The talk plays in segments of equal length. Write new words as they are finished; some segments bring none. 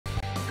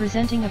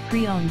Presenting a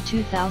pre-owned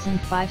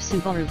 2005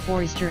 Subaru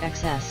Forester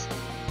XS.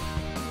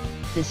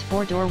 This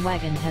four-door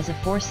wagon has a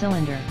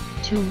 4-cylinder,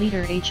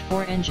 2-liter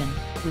H4 engine,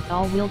 with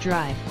all-wheel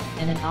drive,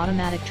 and an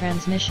automatic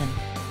transmission.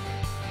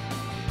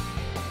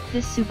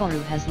 This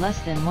Subaru has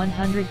less than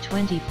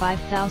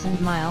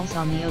 125,000 miles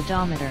on the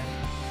odometer.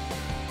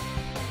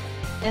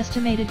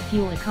 Estimated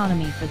fuel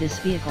economy for this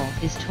vehicle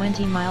is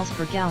 20 miles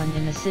per gallon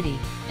in the city,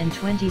 and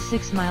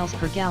 26 miles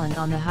per gallon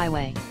on the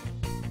highway.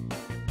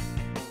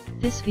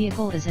 This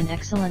vehicle is in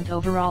excellent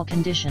overall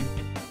condition.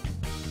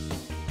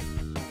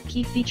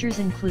 Key features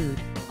include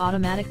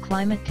automatic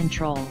climate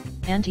control,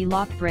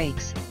 anti-lock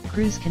brakes,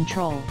 cruise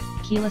control,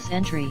 keyless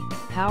entry,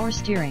 power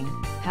steering,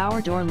 power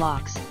door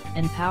locks,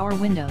 and power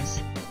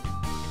windows.